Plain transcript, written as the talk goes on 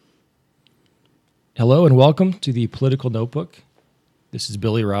Hello and welcome to the Political Notebook. This is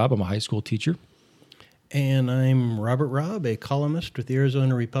Billy Robb. I'm a high school teacher. And I'm Robert Robb, a columnist with the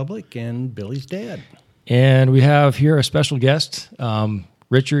Arizona Republic and Billy's dad. And we have here a special guest,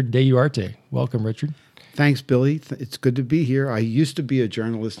 Richard de Uriarte. Welcome, Richard. Thanks, Billy. It's good to be here. I used to be a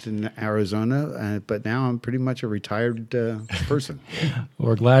journalist in Arizona, but now I'm pretty much a retired person.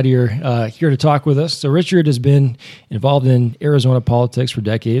 We're glad you're here to talk with us. So Richard has been involved in Arizona politics for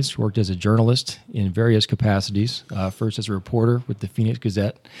decades, worked as a journalist in various capacities, first as a reporter with the Phoenix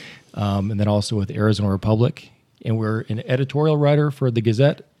Gazette, and then also with the Arizona Republic. And we're an editorial writer for the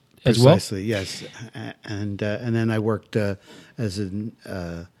Gazette as well. Precisely, yes. And then I worked as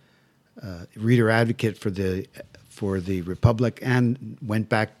a reader advocate for the Republic, and went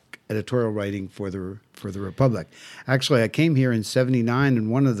back editorial writing for the Republic. Actually, I came here in '79,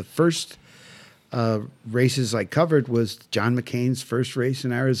 and one of the first races I covered was John McCain's first race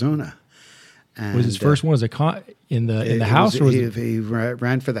in Arizona. And, was his first one as in the House? He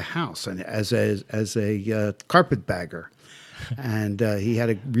ran for the House and as a carpetbagger, and he had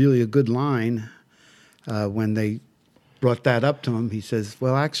a good line when they brought that up to him. He says,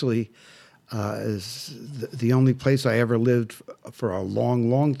 "Well, actually, as the only place I ever lived for a long,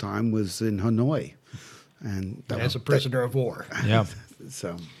 long time was in Hanoi, and as a prisoner of war." Yeah.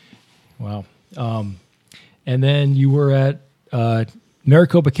 So, wow. And then you were at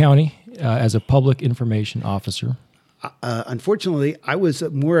Maricopa County as a public information officer. Unfortunately, I was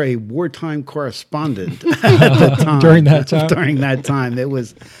more a wartime correspondent at the time. During that time? During that time. It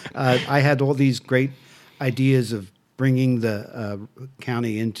was, I had all these great ideas of bringing the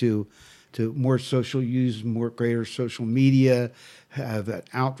county into more social use, greater social media, have that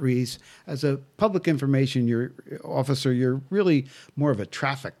outreach. As a public information officer, you're really more of a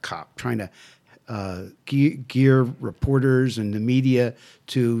traffic cop, trying to gear reporters and the media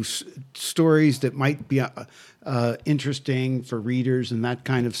to stories that might be interesting for readers and that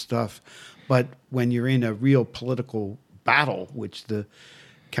kind of stuff. But when you're in a real political battle, which the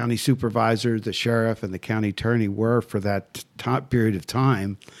county supervisor, the sheriff, and the county attorney were for that period of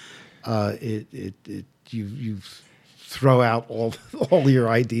time, you throw out all your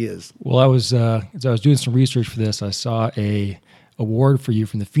ideas. Well, as I was doing some research for this, I saw a award for you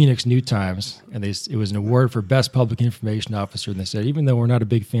from the Phoenix New Times, and it was an award for Best Public Information Officer. And they said, even though we're not a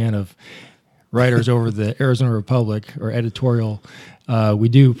big fan of writers over the Arizona Republic or editorial, we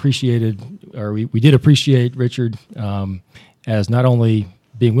did appreciate Richard as not only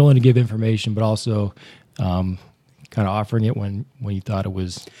being willing to give information, but also kind of offering it when you thought it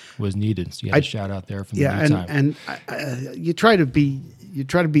was needed. So you had a shout out there from the New Times. And you try to be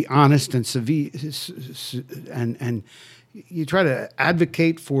honest and and you try to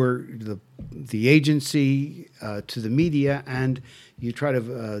advocate for the agency to the media, and you try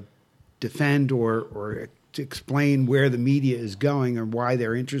to defend or to explain where the media is going or why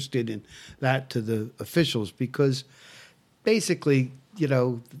they're interested in that to the officials, because basically,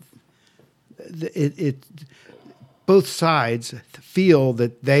 both sides feel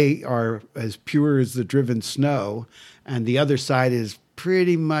that they are as pure as the driven snow, and the other side is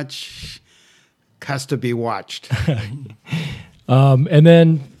pretty much has to be watched. And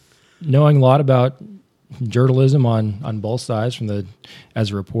then knowing a lot about journalism on both sides,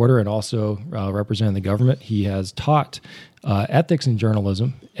 as a reporter and also representing the government, he has taught ethics in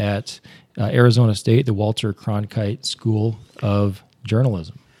journalism at Arizona State, the Walter Cronkite School of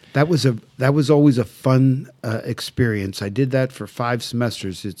Journalism. That was always a fun experience. I did that for 5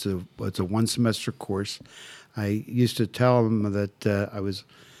 semesters. It's a 1-semester course. I used to tell them that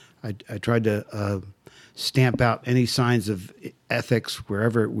I tried to stamp out any signs of ethics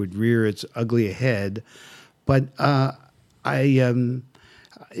wherever it would rear its ugly head, but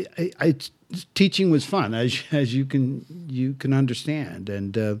teaching was fun, as you can understand,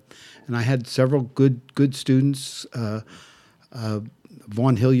 and I had several good students.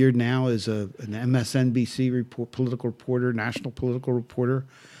 Vaughn Hilliard now is an MSNBC political reporter, national political reporter,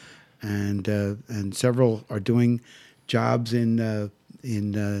 and several are doing jobs in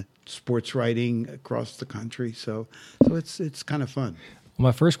sports writing across the country. So it's kind of fun. Well,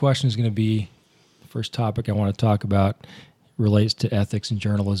 my first question is going to be, the first topic I want to talk about relates to ethics in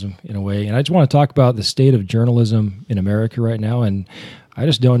journalism in a way. And I just want to talk about the state of journalism in America right now. And I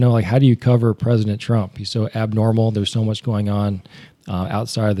just don't know, how do you cover President Trump? He's so abnormal. There's so much going on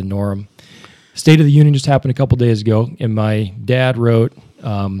outside of the norm. State of the Union just happened a couple days ago, and my dad wrote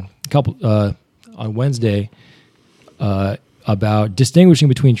on Wednesday about distinguishing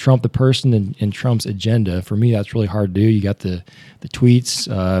between Trump the person and Trump's agenda. For me, that's really hard to do. You got the tweets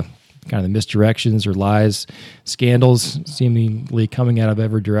kind of the misdirections or lies, scandals seemingly coming out of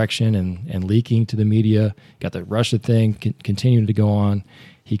every direction and leaking to the media. Got the Russia thing continuing to go on.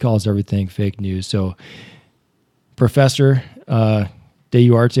 He calls everything fake news. So, Professor de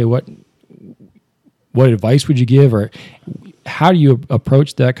Uriarte, what advice would you give, or how do you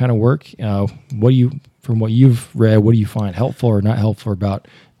approach that kind of work? From what you've read, what do you find helpful or not helpful about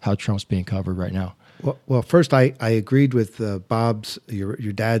how Trump's being covered right now? Well, first, I agreed with Bob's, your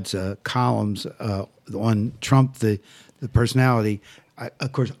dad's columns on Trump, the personality.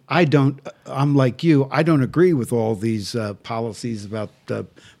 Of course, I'm like you. I don't agree with all these policies about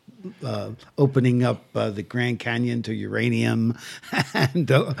opening up the Grand Canyon to uranium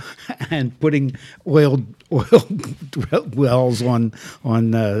and putting oil wells on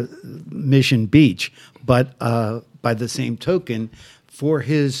Mission Beach. But by the same token, for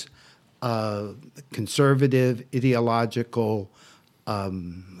his conservative ideological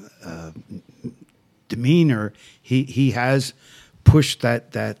demeanor, he has pushed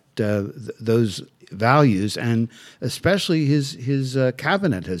those values, and especially his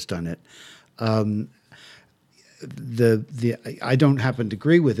cabinet has done it. I don't happen to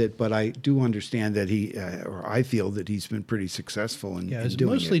agree with it, but I do understand that I feel that he's been pretty successful in doing it. It's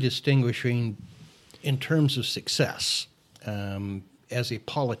mostly distinguishing in terms of success. As a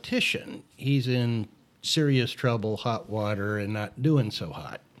politician, he's in serious trouble, hot water, and not doing so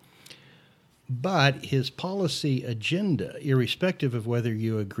hot. But his policy agenda, irrespective of whether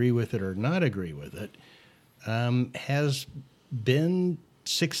you agree with it or not agree with it, has been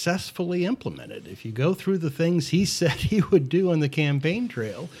successfully implemented. If you go through the things he said he would do on the campaign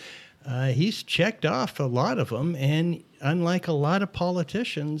trail, he's checked off a lot of them, and unlike a lot of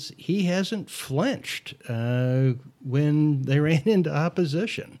politicians, he hasn't flinched when they ran into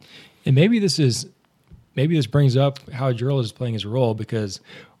opposition. And maybe this brings up how a journalist is playing his role, because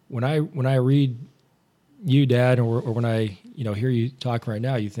when I read you, Dad, or when I hear you talk right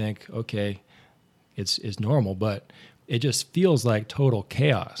now, you think, okay, it's normal, but it just feels like total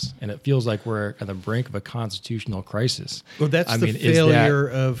chaos, and it feels like we're at the brink of a constitutional crisis. Well, that's the failure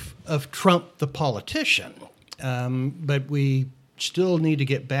of Trump, the politician. But we still need to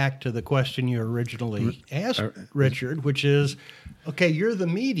get back to the question you originally asked, Richard, which is, okay, you're the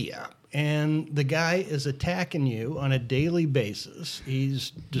media, and the guy is attacking you on a daily basis.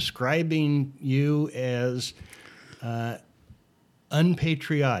 He's describing you as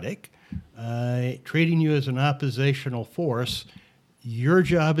unpatriotic, treating you as an oppositional force. Your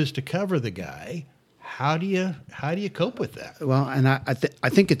job is to cover the guy. How do you cope with that? Well, and I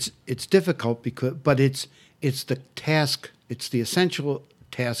think it's difficult but it's the task. It's the essential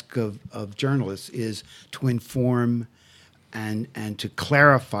task of journalists is to inform and to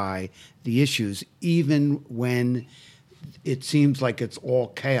clarify the issues, even when it seems like it's all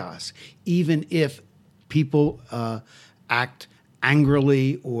chaos. Even if people act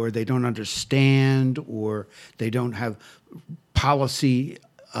angrily, or they don't understand, or they don't have policy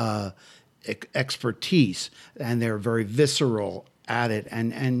expertise, and they're very visceral at it.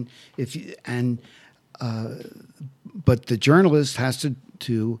 But the journalist has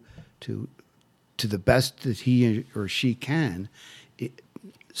to the best that he or she can,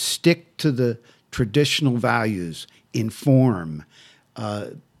 stick to the traditional values, inform,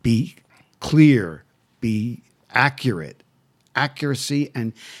 be clear, be accuracy,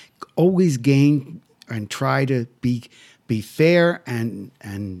 and always gain and try to be fair, and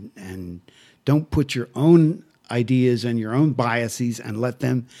don't put your own ideas and your own biases and let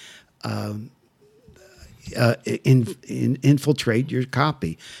them infiltrate your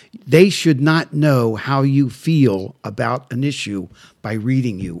copy. They should not know how you feel about an issue by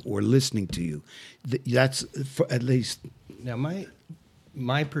reading you or listening to you. That's at least. Now,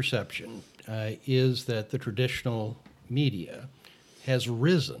 my perception is that the traditional media has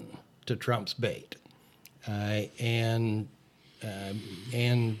risen to Trump's bait, and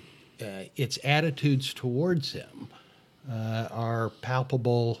its attitudes towards him are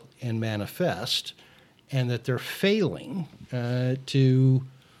palpable and manifest, and that they're failing to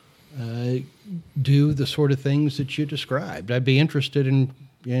do the sort of things that you described. I'd be interested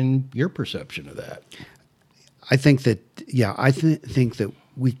in your perception of that. I think that, think that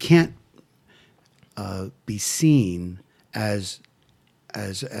we can't be seen as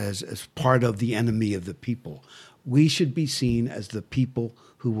part of the enemy of the people. We should be seen as the people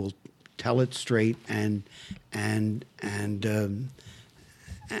who will tell it straight and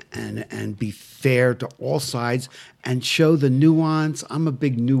be fair to all sides and show the nuance. I'm a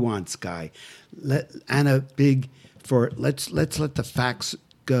big nuance guy, let's let the facts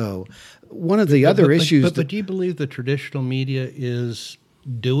go. One of the other issues. But do you believe the traditional media is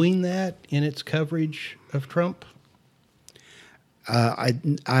doing that in its coverage of Trump? I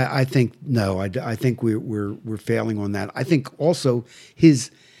think no. I think we're failing on that. I think also his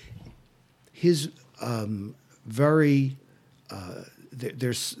very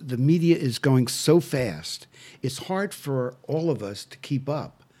there's the media is going so fast. It's hard for all of us to keep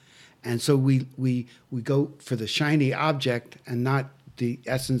up, and so we go for the shiny object and not the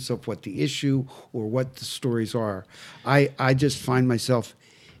essence of what the issue or what the stories are. I just find myself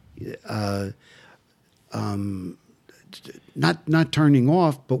not turning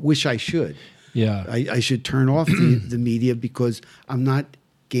off, but wish I should. Yeah, I should turn off the media because I'm not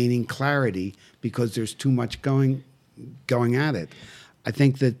gaining clarity because there's too much going at it. I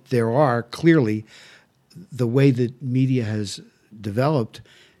think that there are clearly the way that media has developed.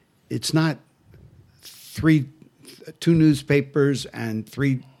 It's not two newspapers and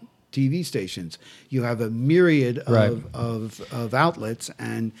 3 TV stations. You have a myriad of outlets,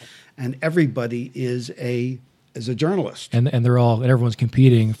 and everybody is a journalist. and they're all, and everyone's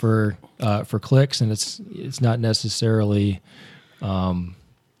competing for clicks, and it's not necessarily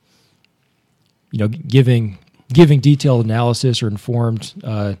giving detailed analysis or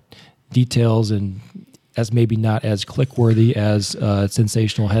informed details, and that's maybe not as click worthy as a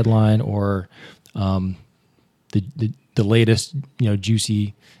sensational headline or the latest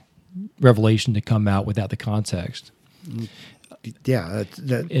juicy revelation to come out without the context. Yeah,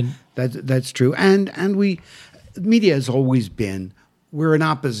 that's true. And media has always been, we're an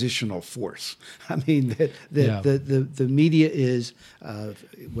oppositional force. I mean, the media is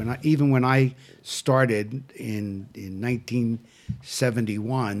when I started in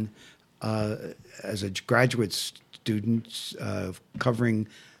 1971 as a graduate student covering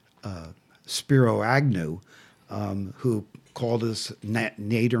Spiro Agnew, who called us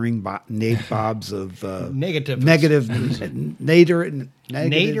nadering nabobs of nadering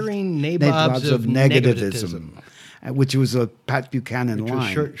nabobs of negativism, which was a Pat Buchanan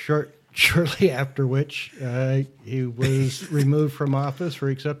line. Shortly after which he was removed from office for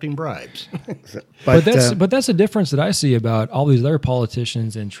accepting bribes. but that's a difference that I see about all these other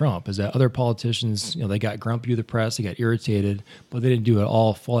politicians and Trump, is that other politicians, they got grumpy with the press, they got irritated, but they didn't do it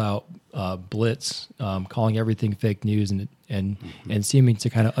all full out blitz, calling everything fake news and seeming to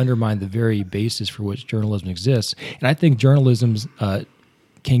kind of undermine the very basis for which journalism exists. And I think journalism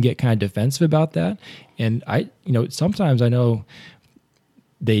can get kind of defensive about that. And sometimes I know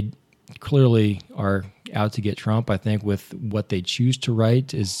they clearly are out to get Trump. I think with what they choose to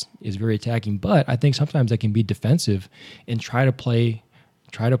write is very attacking, but I think sometimes they can be defensive and try to play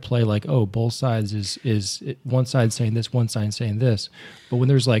like, oh, both sides is one side saying this, one side saying this. But when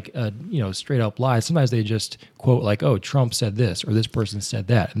there's like a straight up lie, sometimes they just quote like, oh, Trump said this or this person said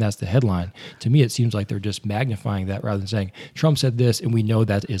that, and that's the headline. To me, it seems like they're just magnifying that rather than saying Trump said this and we know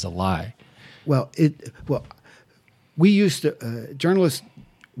that is a lie. We used to journalists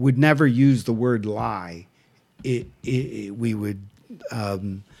would never use the word lie. We would,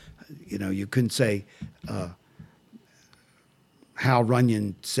 you couldn't say Hal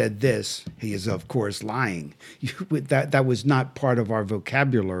Runyon said this. He is, of course, lying. That was not part of our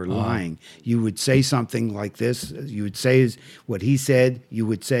vocabulary. Lying. You would say something like this. You would say what he said. You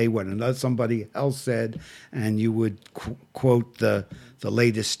would say what somebody else said, and you would quote the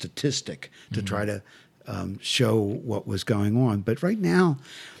latest statistic to try to show what was going on. But right now,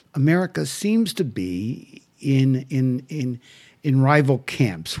 America seems to be in rival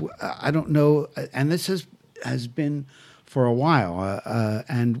camps. I don't know, and this has been for a while,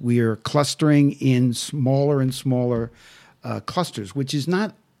 and we are clustering in smaller and smaller clusters, which is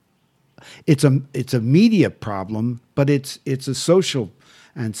not. It's a media problem, but it's a social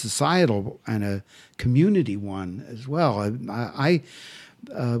and societal and a community one as well. I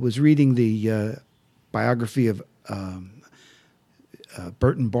was reading the biography of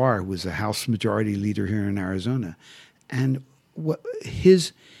Burton Barr, who was a House Majority Leader here in Arizona, and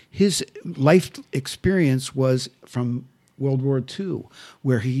his life experience was from World War II,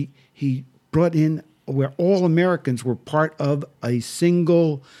 where he brought in, where all Americans were part of a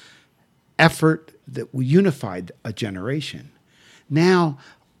single effort that unified a generation. Now,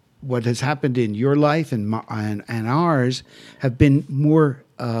 what has happened in your life and ours have been more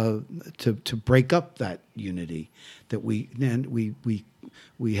to break up that unity. That we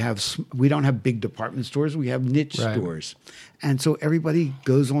don't have big department stores. We have niche stores, and so everybody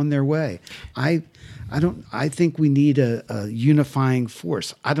goes on their way. I think we need a unifying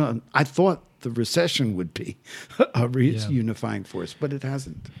force. I thought the recession would be a unifying force, but it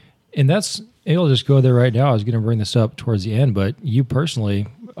hasn't. And it'll just go there right now. I was going to bring this up towards the end, but you personally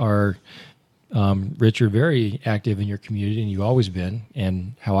are Rich, you're very active in your community, and you've always been.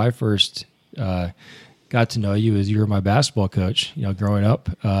 And how I first got to know you is you were my basketball coach, growing up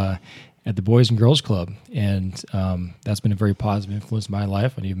at the Boys and Girls Club. And that's been a very positive influence in my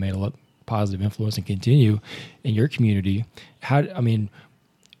life, and you've made a positive influence and continue in your community. How do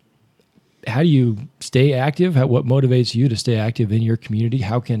you stay active? What motivates you to stay active in your community?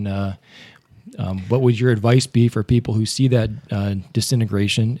 How can what would your advice be for people who see that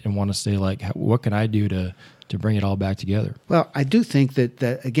disintegration and want to say, like, what can I do to bring it all back together? Well, I do think that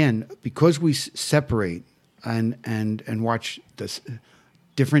again, because we separate and watch this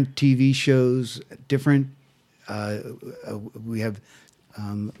different TV shows, different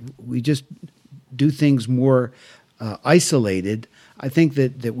we just do things more isolated. I think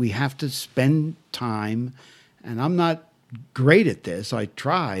that we have to spend time, and I'm not great at this. I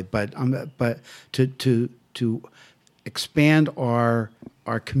try, but to expand our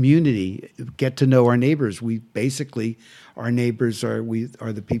community, get to know our neighbors. Our neighbors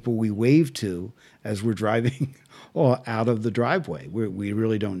are the people we wave to as we're driving out of the driveway. We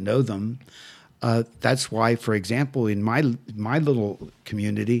really don't know them. That's why, for example, in my little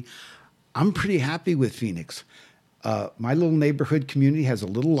community, I'm pretty happy with Phoenix. My little neighborhood community has a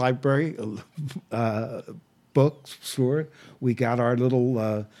little library, bookstore. We got our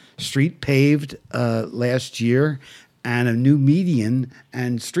little street paved last year, and a new median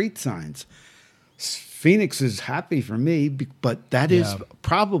and street signs. Phoenix is happy for me, but that is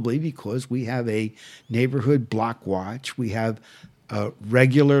probably because we have a neighborhood block watch. We have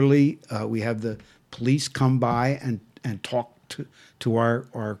regularly, we have the police come by and talk to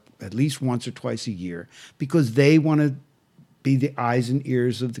our at least once or twice a year, because they want to be the eyes and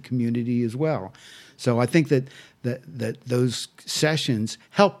ears of the community as well. So I think that those sessions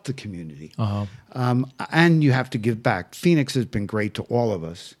help the community. And you have to give back. Phoenix has been great to all of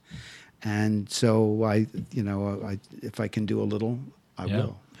us. And so if I can do a little, I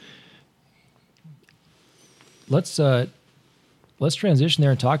will. Let's transition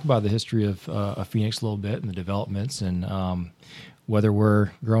there and talk about the history of Phoenix a little bit and the developments, and whether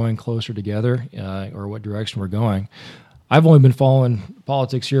we're growing closer together or what direction we're going. I've only been following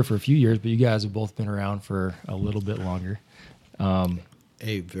politics here for a few years, but you guys have both been around for a little bit longer.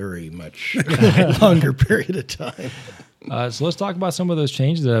 A very much longer period of time. So let's talk about some of those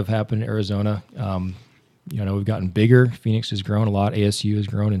changes that have happened in Arizona. We've gotten bigger. Phoenix has grown a lot. ASU has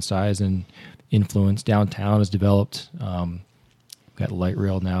grown in size and influence. Downtown has developed. We've got light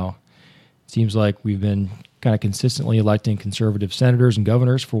rail now. It seems like we've been kind of consistently electing conservative senators and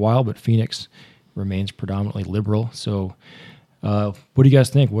governors for a while, but Phoenix remains predominantly liberal. So what do you guys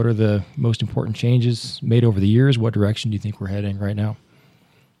think? What are the most important changes made over the years? What direction do you think we're heading right now?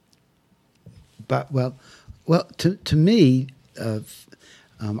 But well, to me,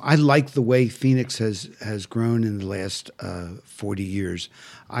 I like the way Phoenix has grown in the last 40 years.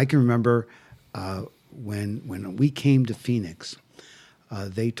 I can remember when we came to Phoenix,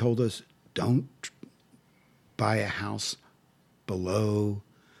 they told us, don't buy a house below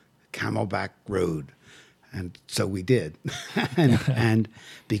Camelback Road, and so we did. and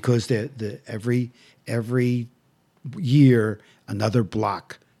because every year another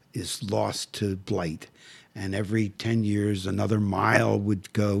block is lost to blight, and every 10 years another mile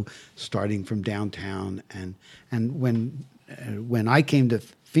would go starting from downtown. And when I came to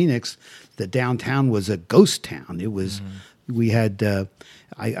Phoenix, the downtown was a ghost town. It was we had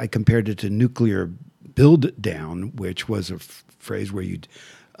I compared it to nuclear build down, which was a phrase where you'd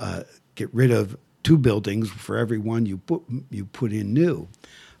get rid of two buildings for every one you put in new.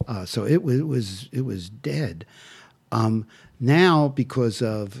 So it was dead. Now, because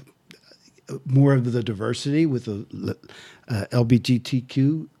of more of the diversity with the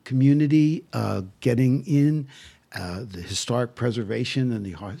LGBTQ community getting in, the historic preservation and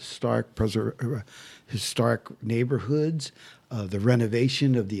the historic neighborhoods, the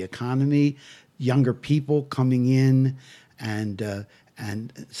renovation of the economy, younger people coming in,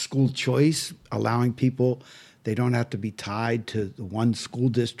 and school choice, allowing people, they don't have to be tied to the one school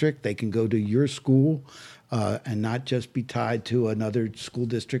district. They can go to your school and not just be tied to another school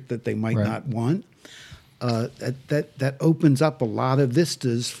district that they might not want. That opens up a lot of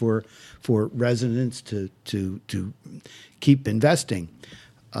vistas for residents to keep investing.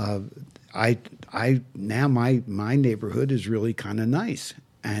 Now my neighborhood is really kind of nice,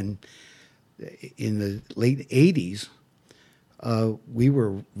 and in the late 80s, we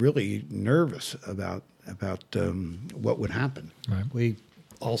were really nervous about what would happen. Right. We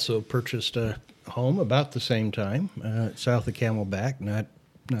also purchased a home about the same time, south of Camelback, not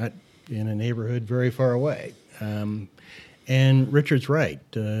in a neighborhood very far away. And Richard's right.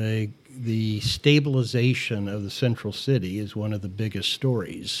 the stabilization of the central city is one of the biggest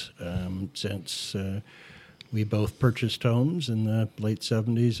stories since we both purchased homes in the late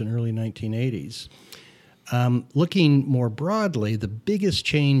 70s and early 1980s. Looking more broadly, the biggest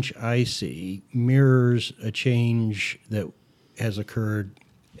change I see mirrors a change that has occurred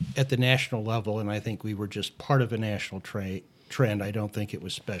at the national level, and I think we were just part of a national trend. I don't think it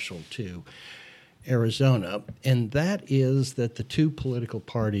was special to Arizona, and that is that the two political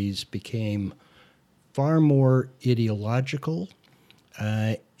parties became far more ideological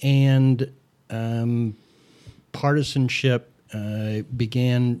and partisanship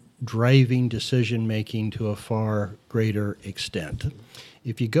began driving decision-making to a far greater extent.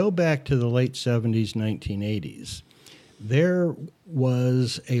 If you go back to the late 70s, 1980s, there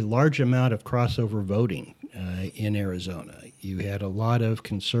was a large amount of crossover voting in Arizona. You had a lot of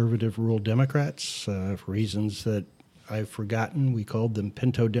conservative rural Democrats, for reasons that I've forgotten. We called them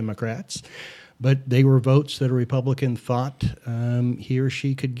Pinto Democrats, but they were votes that a Republican thought he or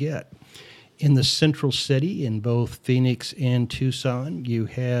she could get. In the central city, in both Phoenix and Tucson, you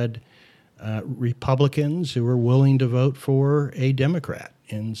had Republicans who were willing to vote for a Democrat.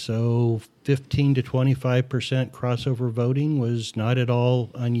 And so 15 to 25% crossover voting was not at all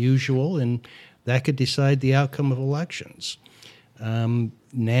unusual, and that could decide the outcome of elections.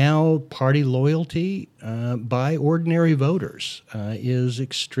 Now, party loyalty by ordinary voters is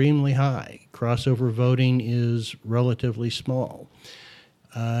extremely high. Crossover voting is relatively small.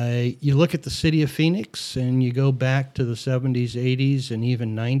 You look at the city of Phoenix and you go back to the 70s, 80s, and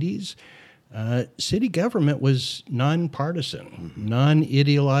even 90s, city government was nonpartisan,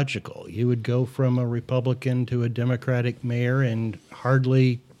 non-ideological. You would go from a Republican to a Democratic mayor and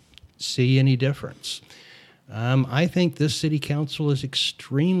hardly see any difference. I think this city council is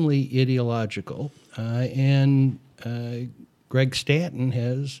extremely ideological, and Greg Stanton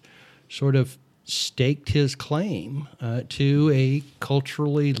has sort of staked his claim to a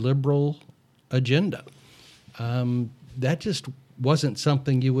culturally liberal agenda. That just wasn't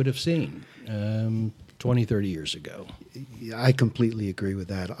something you would have seen 20, 30 years ago. Yeah, I completely agree with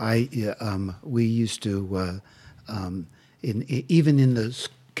that. We used to, even in the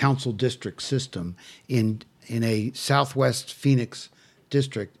council district system, in a Southwest Phoenix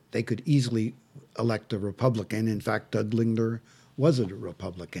district, they could easily elect a Republican. In fact, Doug Lingler was a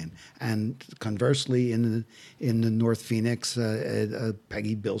Republican, and conversely, in the North Phoenix,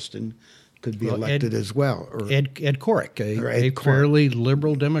 Peggy Bilston could be elected as well. Or Ed Korick, a fairly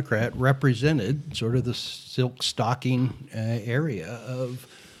liberal Democrat, represented sort of the silk stocking area of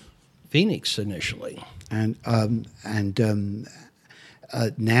Phoenix initially. And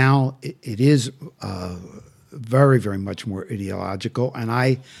now it is very, very much more ideological,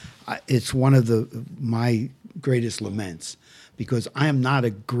 and it's one of my greatest laments, because I am not a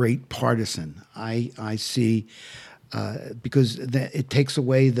great partisan. I see because it takes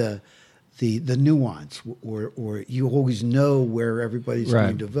away the nuance, or you always know where everybody's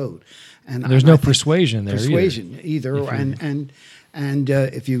going to vote, and there's no persuasion there. Either. And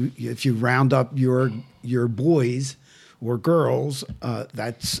if you round up your boys or girls,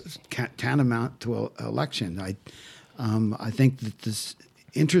 that's tantamount to an election. I think that this,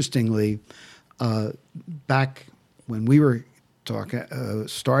 interestingly, back when we were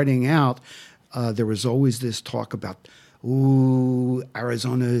starting out, there was always this talk about,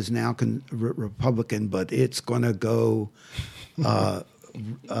 Arizona is now Republican, but it's going to go. The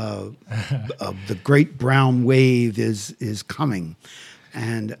great brown wave is coming.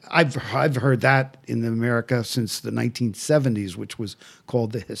 And I've heard that in America since the 1970s, which was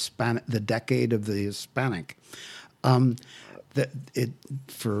called the decade of the Hispanic.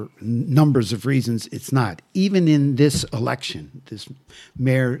 For numbers of reasons, it's not. Even in this election, this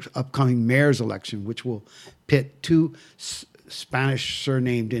upcoming mayor's election, which will pit two Spanish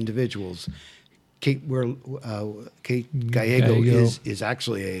surnamed individuals, Kate Gallego is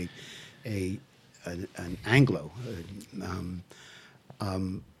actually an Anglo.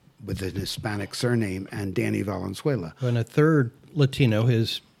 With an Hispanic surname, and Danny Valenzuela. And a third Latino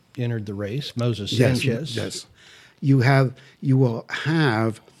has entered the race, Moses Sanchez. Yes. You will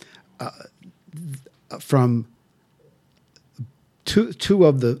have from two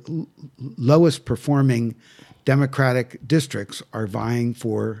of the lowest performing Democratic districts are vying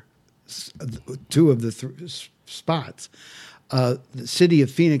for two of the spots. The city of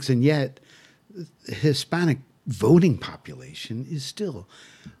Phoenix, and yet the Hispanic voting population is still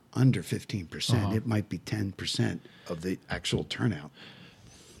under 15%. It might be 10% of the actual turnout.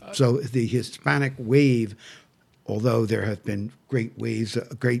 So the Hispanic wave, although there have been great waves,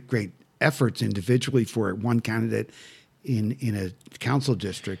 great efforts individually for one candidate in a council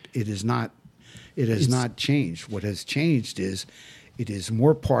district, it is not. It has not changed. What has changed is it is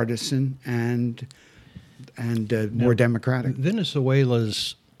more partisan and more democratic.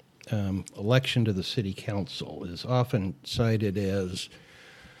 Venezuela's election to the city council is often cited as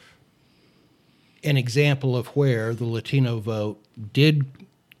an example of where the Latino vote did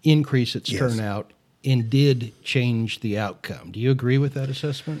increase its turnout and did change the outcome. Do you agree with that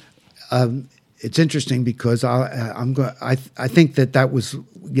assessment? It's interesting because I think that was,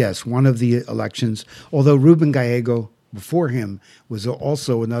 yes, one of the elections, although Ruben Gallego before him was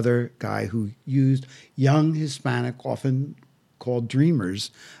also another guy who used young Hispanic, often called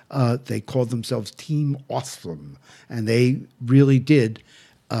dreamers. They called themselves Team Awesome, and they really did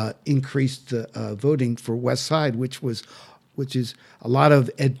increase the voting for West Side, which is a lot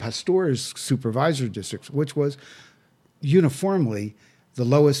of Ed Pastor's supervisor districts, which was uniformly the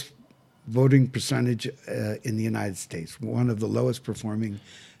lowest voting percentage in the United States, one of the lowest performing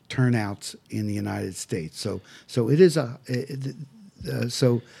turnouts in the United States. So it is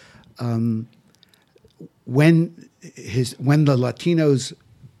when the Latinos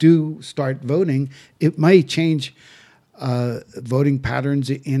do start voting, it may change voting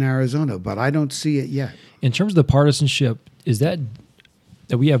patterns in Arizona, but I don't see it yet. In terms of the partisanship, is that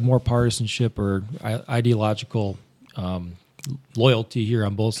we have more partisanship or ideological loyalty here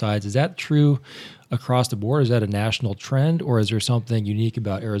on both sides? Is that true across the board? Is that a national trend, or is there something unique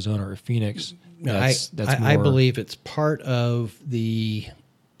about Arizona or Phoenix? I believe it's part of the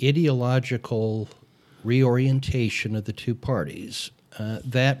ideological reorientation of the two parties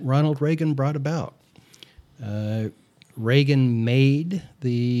that Ronald Reagan brought about. Reagan made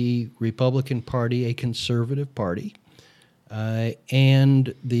the Republican Party a conservative party,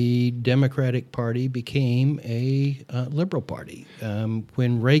 and the Democratic Party became a liberal party.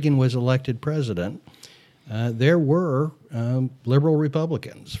 When Reagan was elected president, there were liberal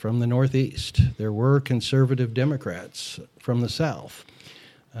Republicans from the Northeast. There were conservative Democrats from the South.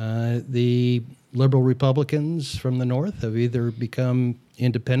 The liberal Republicans from the North have either become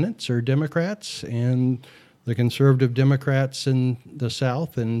independents or Democrats, and the conservative Democrats in the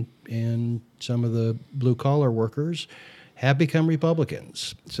South and some of the blue-collar workers have become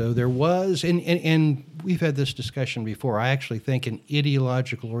Republicans. So there was, and we've had this discussion before, I actually think an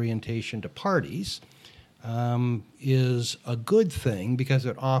ideological orientation to parties is a good thing because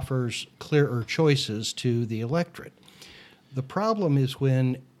it offers clearer choices to the electorate. The problem is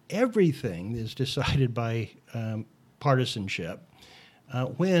when everything is decided by partisanship,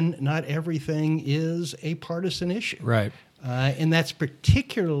 when not everything is a partisan issue. Right. And that's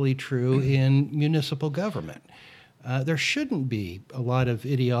particularly true in municipal government. There shouldn't be a lot of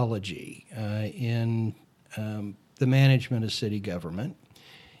ideology in the management of city government.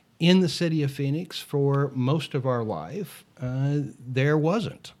 In the city of Phoenix, for most of our life, there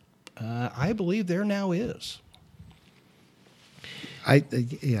wasn't. I believe there now is. I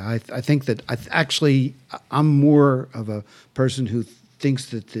think that actually I'm more of a person who thinks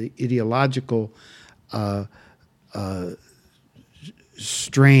that the ideological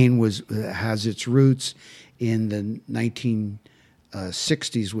strain has its roots in the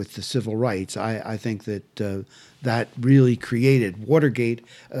 1960s with the civil rights. I think that that really created Watergate.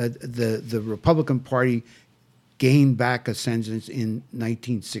 The Republican Party gained back ascendance in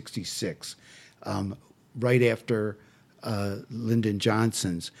 1966, right after Lyndon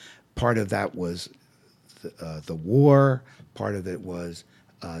Johnson's. Part of that was the war. Part of it was,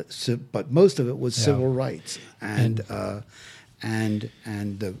 but most of it was civil rights, and the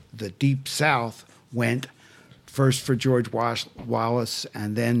Deep South went first for George Wallace,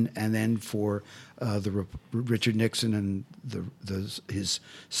 and then for Richard Nixon and his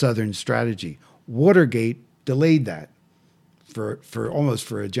Southern strategy. Watergate delayed that for almost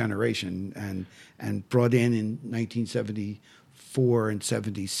for a generation, and brought in 1974 and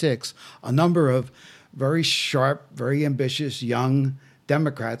 76 a number of very sharp, very ambitious young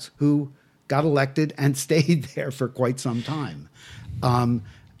Democrats who got elected and stayed there for quite some time.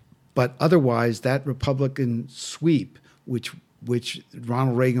 But otherwise, that Republican sweep, which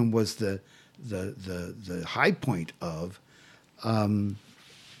Ronald Reagan was the high point of, and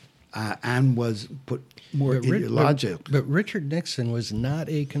was put more ideological. But Richard Nixon was not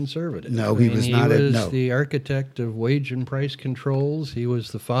a conservative. No, he was not. He was the architect of wage and price controls. He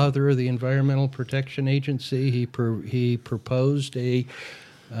was the father of the Environmental Protection Agency. He proposed a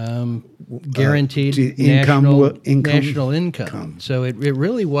guaranteed national income. So it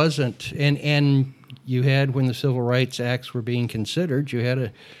really wasn't. And you had, when the Civil Rights Acts were being considered, you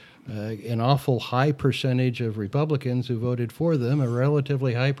had an awful high percentage of Republicans who voted for them, a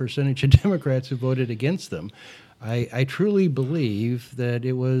relatively high percentage of Democrats who voted against them. I truly believe that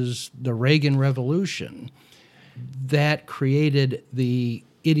it was the Reagan Revolution that created the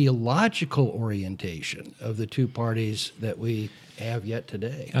ideological orientation of the two parties that we have yet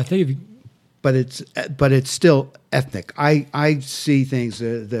today. I think if you, but it's still ethnic. I see things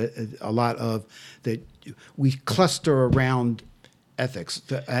that a lot of that we cluster around ethics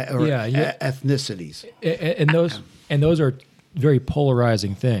or ethnicities, and those are very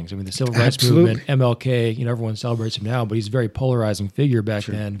polarizing things. I mean, the civil rights Absolutely. movement, MLK, everyone celebrates him now, but he's a very polarizing figure back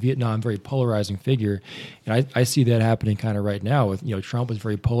then. Vietnam, very polarizing figure. And I see that happening kind of right now with, Trump was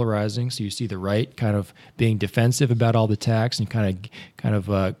very polarizing. So you see the right kind of being defensive about all the attacks and kind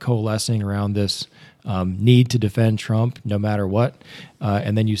of coalescing around this need to defend Trump no matter what.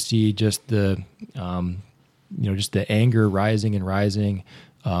 And then you see just the, just the anger rising and rising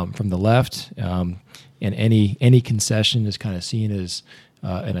from the left. And any concession is kind of seen as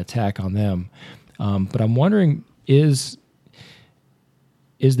an attack on them. But I'm wondering, is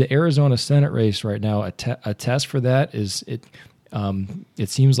the Arizona Senate race right now a test for that? Is it? It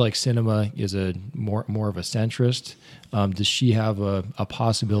seems like Sinema is a more of a centrist. Does she have a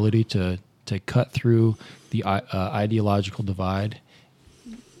possibility to cut through the ideological divide?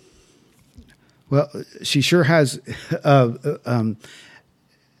 Well, she sure has.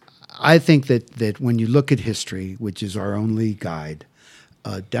 I think that when you look at history, which is our only guide,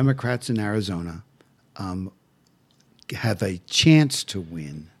 Democrats in Arizona have a chance to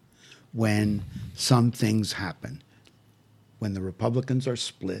win when some things happen. When the Republicans are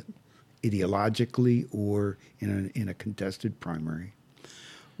split ideologically or in a contested primary.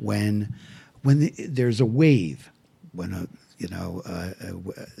 When there's a wave. When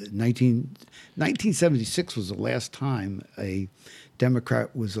 1976 was the last time a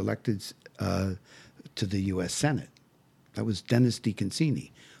Democrat was elected to the U.S. Senate. That was Dennis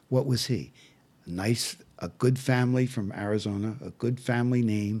DeConcini. What was he? A good family from Arizona, a good family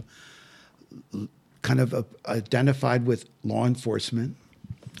name, kind of identified with law enforcement,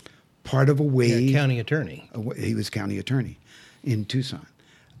 part of a wave. County attorney. He was county attorney in Tucson.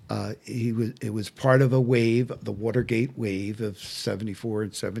 It was part of a wave, the Watergate wave of 74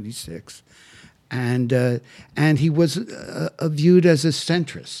 and 76. And he was viewed as a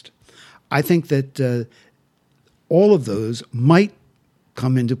centrist. I think that all of those might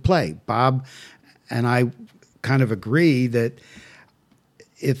come into play. Bob and I kind of agree that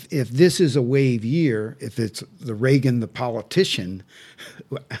if this is a wave year, if it's the Reagan, the politician,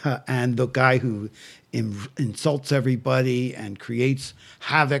 and the guy who insults everybody and creates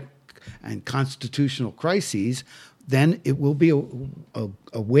havoc and constitutional crises, then it will be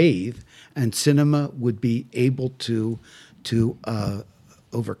a wave, and Sinema would be able to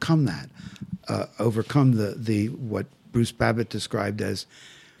overcome that, overcome the what Bruce Babbitt described as,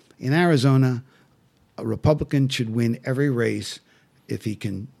 in Arizona, a Republican should win every race if he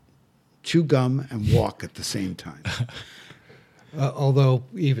can chew gum and walk at the same time. Although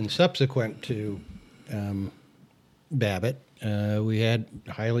even subsequent to Babbitt, we had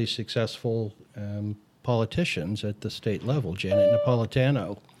highly successful politicians at the state level. Janet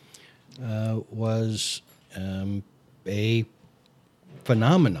Napolitano was a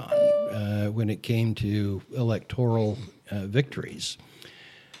phenomenon when it came to electoral victories.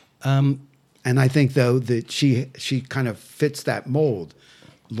 And I think, though, that she kind of fits that mold.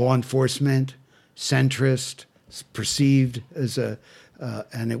 Law enforcement, centrist, perceived as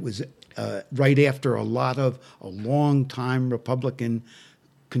and it was right after a long time Republican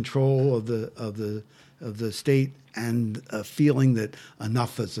control of the state, and a feeling that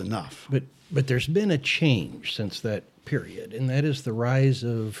enough is enough. But there's been a change since that period, and that is the rise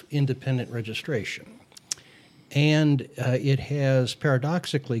of independent registration. And it has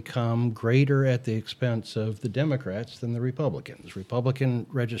paradoxically come greater at the expense of the Democrats than the Republicans. Republican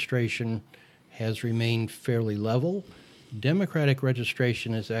registration has remained fairly level. Democratic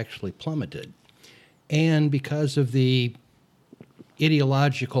registration has actually plummeted. And because of the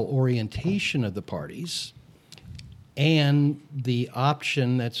ideological orientation of the parties and the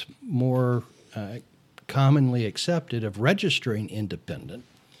option that's more commonly accepted of registering independent,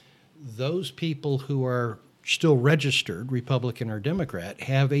 those people who are still registered, Republican or Democrat,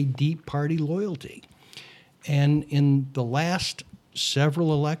 have a deep party loyalty. And in the last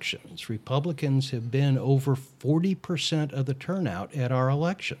several elections, Republicans have been over 40% of the turnout at our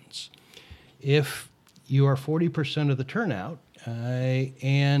elections. If you are 40% of the turnout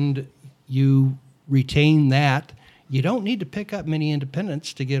and you retain that, you don't need to pick up many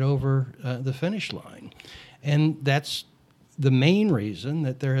independents to get over the finish line. And that's the main reason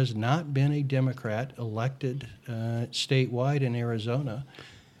that there has not been a Democrat elected statewide in Arizona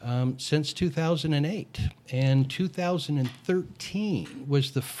since 2008. And 2013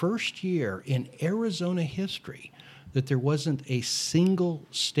 was the first year in Arizona history that there wasn't a single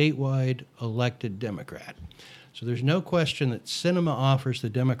statewide elected Democrat. So there's no question that Sinema offers the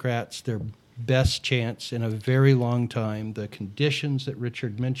Democrats their best chance in a very long time. The conditions that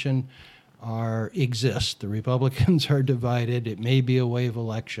Richard mentioned exist. The Republicans are divided. It may be a wave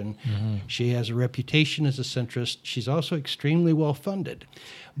election. Mm-hmm. She has a reputation as a centrist. She's also extremely well funded.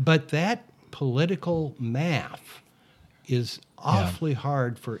 But that political math is awfully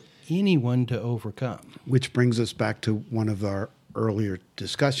hard for anyone to overcome. Which brings us back to one of our earlier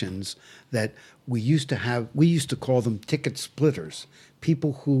discussions that we used to call them ticket splitters,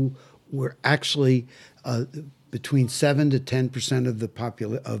 people who were actually between 7 to 10%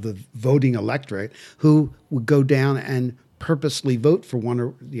 of the voting electorate who would go down and purposely vote for one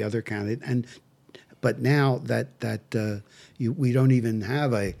or the other candidate. But now we don't even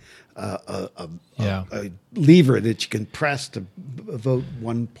have a lever that you can press to vote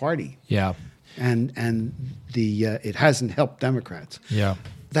one party. Yeah. And it hasn't helped Democrats. Yeah.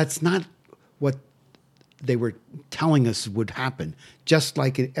 That's not what they were telling us would happen. Just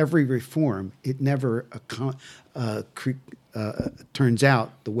like in every reform, it never turns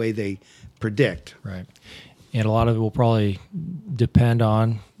out the way they predict. Right. And a lot of it will probably depend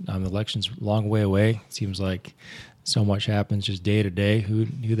on the election's a long way away. It seems like so much happens just day to day. Who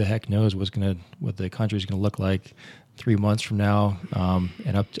the heck knows what the country's going to look like 3 months from now,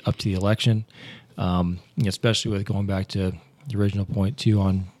 and up to the election. Especially with going back to the original point too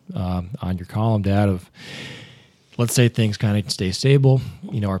on your column, Dad, of let's say things kind of stay stable.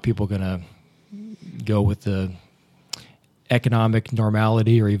 Are people going to go with the economic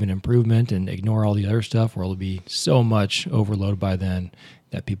normality or even improvement and ignore all the other stuff, or will it be so much overload by then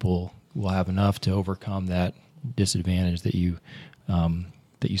that people will have enough to overcome that disadvantage that you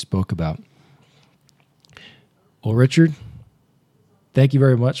spoke about? Well, Richard, thank you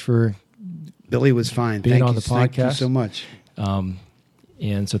very much for Billy was fine. Being on the podcast. Thank you so much.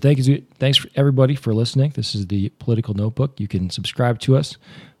 And so thanks for everybody for listening. This is the Political Notebook. You can subscribe to us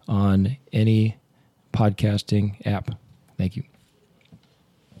on any podcasting app. Thank you.